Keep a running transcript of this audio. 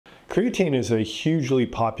Creatine is a hugely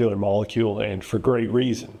popular molecule, and for great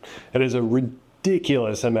reason. It has a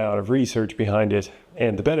ridiculous amount of research behind it,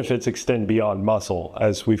 and the benefits extend beyond muscle,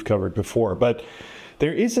 as we've covered before. But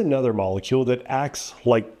there is another molecule that acts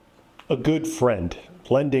like a good friend,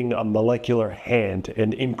 lending a molecular hand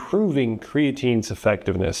and improving creatine's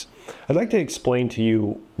effectiveness. I'd like to explain to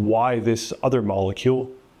you why this other molecule,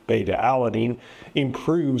 β-alanine,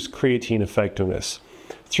 improves creatine effectiveness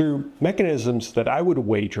through mechanisms that I would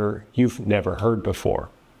wager you've never heard before.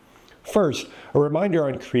 First, a reminder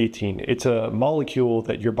on creatine. It's a molecule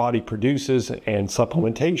that your body produces, and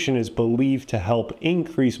supplementation is believed to help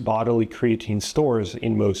increase bodily creatine stores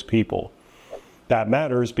in most people. That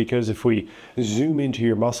matters because if we zoom into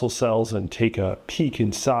your muscle cells and take a peek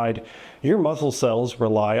inside, your muscle cells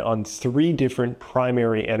rely on 3 different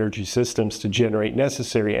primary energy systems to generate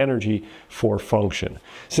necessary energy for function.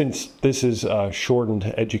 Since this is a shortened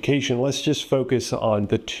education, let's just focus on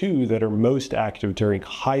the 2 that are most active during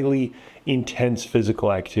highly intense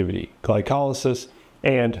physical activity: glycolysis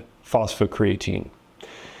and phosphocreatine.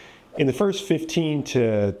 In the first 15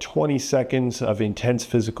 to 20 seconds of intense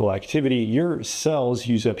physical activity, your cells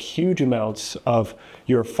use up huge amounts of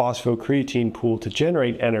your phosphocreatine pool to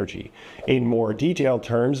generate energy. In more detailed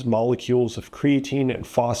terms, molecules of creatine and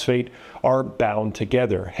phosphate are bound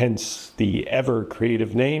together, hence the ever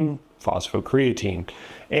creative name, phosphocreatine.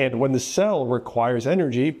 And when the cell requires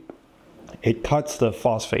energy, it cuts the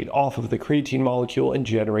phosphate off of the creatine molecule and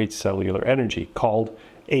generates cellular energy, called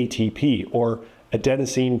ATP, or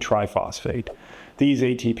adenosine triphosphate. These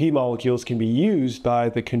ATP molecules can be used by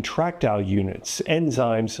the contractile units,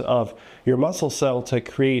 enzymes of your muscle cell, to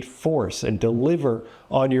create force and deliver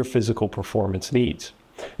on your physical performance needs.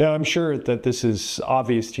 Now, I'm sure that this is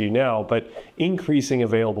obvious to you now, but increasing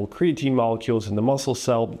available creatine molecules in the muscle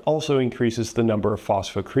cell also increases the number of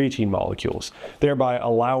phosphocreatine molecules, thereby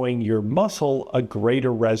allowing your muscle a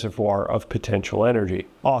greater reservoir of potential energy.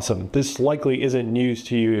 Awesome. This likely isn't news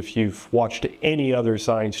to you if you've watched any other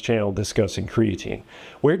science channel discussing creatine.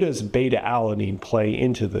 Where does beta-alanine play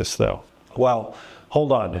into this, though? Well,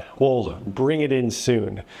 hold on. We'll bring it in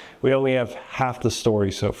soon. We only have half the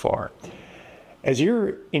story so far. As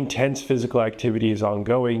your intense physical activity is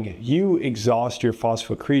ongoing, you exhaust your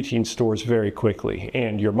phosphocreatine stores very quickly,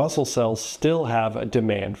 and your muscle cells still have a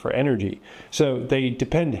demand for energy. So they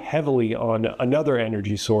depend heavily on another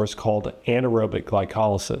energy source called anaerobic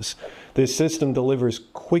glycolysis. This system delivers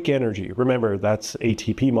quick energy. Remember, that's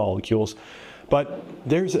ATP molecules. But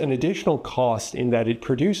there's an additional cost in that it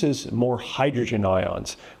produces more hydrogen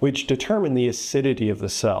ions, which determine the acidity of the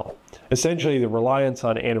cell. Essentially, the reliance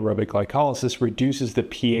on anaerobic glycolysis reduces the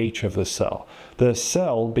pH of the cell. The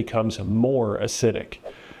cell becomes more acidic.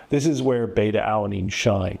 This is where beta-alanine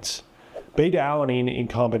shines. Beta-alanine, in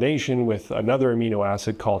combination with another amino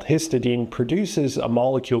acid called histidine, produces a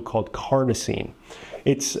molecule called carnosine.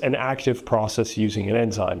 It's an active process using an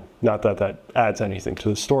enzyme. Not that that adds anything to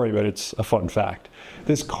the story, but it's a fun fact.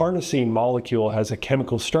 This carnosine molecule has a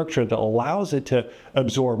chemical structure that allows it to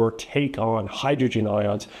absorb or take on hydrogen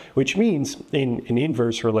ions, which means, in an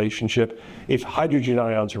inverse relationship, if hydrogen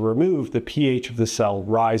ions are removed, the pH of the cell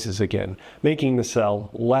rises again, making the cell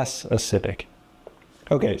less acidic.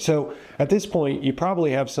 Okay, so at this point, you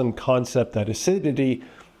probably have some concept that acidity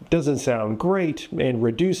doesn't sound great, and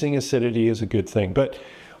reducing acidity is a good thing. But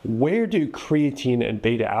where do creatine and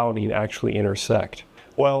beta-alanine actually intersect?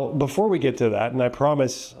 Well, before we get to that, and I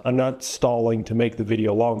promise I'm not stalling to make the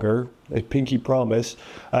video longer, a pinky promise,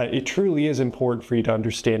 it truly is important for you to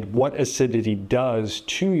understand what acidity does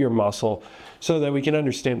to your muscle so that we can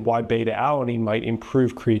understand why beta-alanine might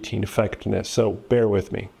improve creatine effectiveness. So bear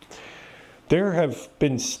with me. There have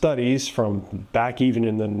been studies from back even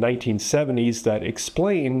in the 1970s that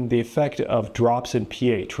explain the effect of drops in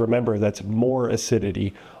pH. Remember, that's more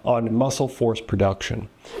acidity on muscle force production.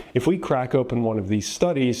 If we crack open one of these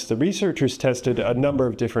studies, the researchers tested a number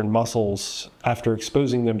of different muscles after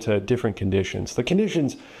exposing them to different conditions. The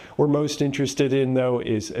conditions we're most interested in, though,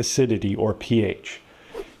 is acidity, or pH.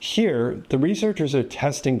 Here, the researchers are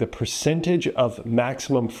testing the percentage of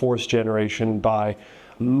maximum force generation by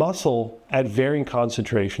muscle at varying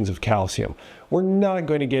concentrations of calcium. We're not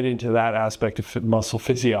going to get into that aspect of muscle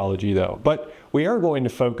physiology though, but we are going to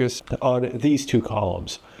focus on these 2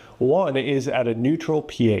 columns. One is at a neutral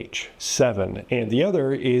pH, 7, and the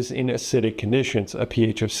other is in acidic conditions, a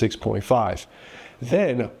pH of 6.5.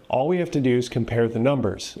 Then all we have to do is compare the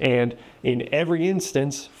numbers, and in every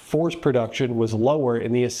instance, force production was lower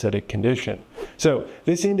in the acidic condition. So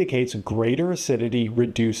this indicates greater acidity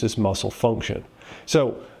reduces muscle function.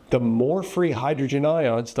 So The more free hydrogen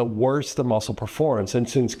ions, the worse the muscle performance. And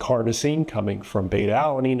since carnosine, coming from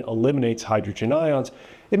beta-alanine, eliminates hydrogen ions,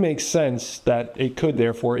 it makes sense that it could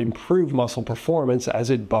therefore improve muscle performance as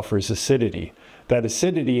it buffers acidity. That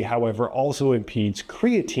acidity, however, also impedes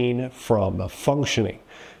creatine from functioning.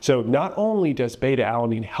 So not only does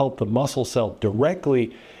beta-alanine help the muscle cell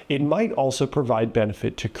directly, it might also provide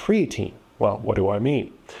benefit to creatine. Well, what do I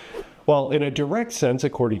mean? Well, in a direct sense,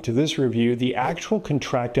 according to this review, the actual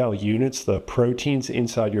contractile units, the proteins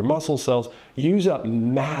inside your muscle cells, use up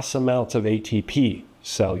mass amounts of ATP,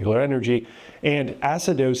 cellular energy, and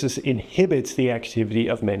acidosis inhibits the activity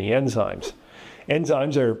of many enzymes.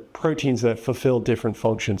 Enzymes are proteins that fulfill different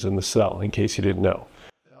functions in the cell, in case you didn't know.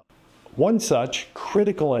 One such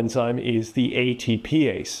critical enzyme is the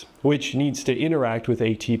ATPase, which needs to interact with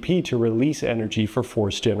ATP to release energy for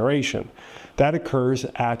force generation. That occurs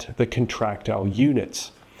at the contractile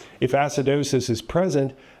units. If acidosis is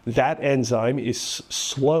present, that enzyme is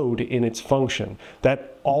slowed in its function.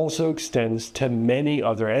 That also extends to many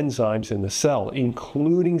other enzymes in the cell,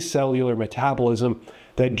 including cellular metabolism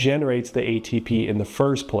that generates the ATP in the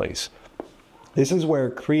first place. This is where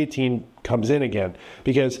creatine comes in again,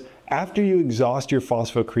 because after you exhaust your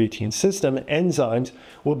phosphocreatine system, enzymes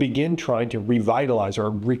will begin trying to revitalize or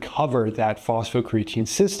recover that phosphocreatine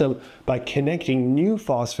system by connecting new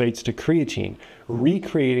phosphates to creatine,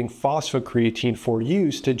 recreating phosphocreatine for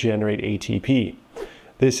use to generate ATP.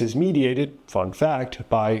 This is mediated, fun fact,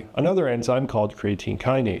 by another enzyme called creatine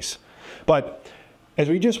kinase. But as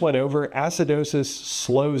we just went over, acidosis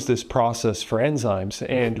slows this process for enzymes,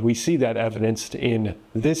 and we see that evidenced in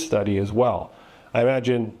this study as well. I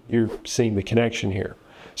imagine you're seeing the connection here.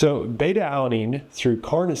 So beta-alanine through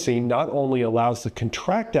carnosine not only allows the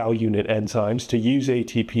contractile unit enzymes to use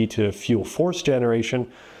ATP to fuel force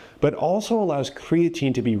generation, but also allows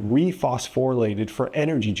creatine to be rephosphorylated for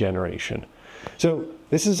energy generation. So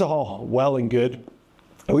this is all well and good.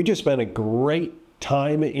 We just spent a great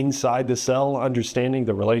time inside the cell understanding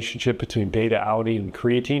the relationship between beta-alanine and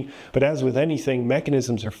creatine, but as with anything,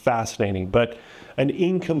 mechanisms are fascinating, but an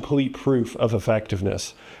incomplete proof of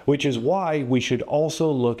effectiveness, which is why we should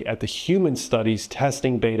also look at the human studies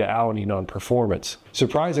testing beta-alanine on performance.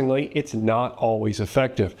 Surprisingly, it's not always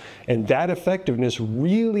effective, and that effectiveness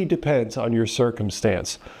really depends on your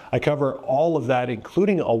circumstance. I cover all of that,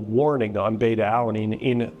 including a warning on beta-alanine,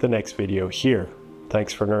 in the next video here.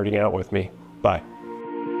 Thanks for nerding out with me. Bye.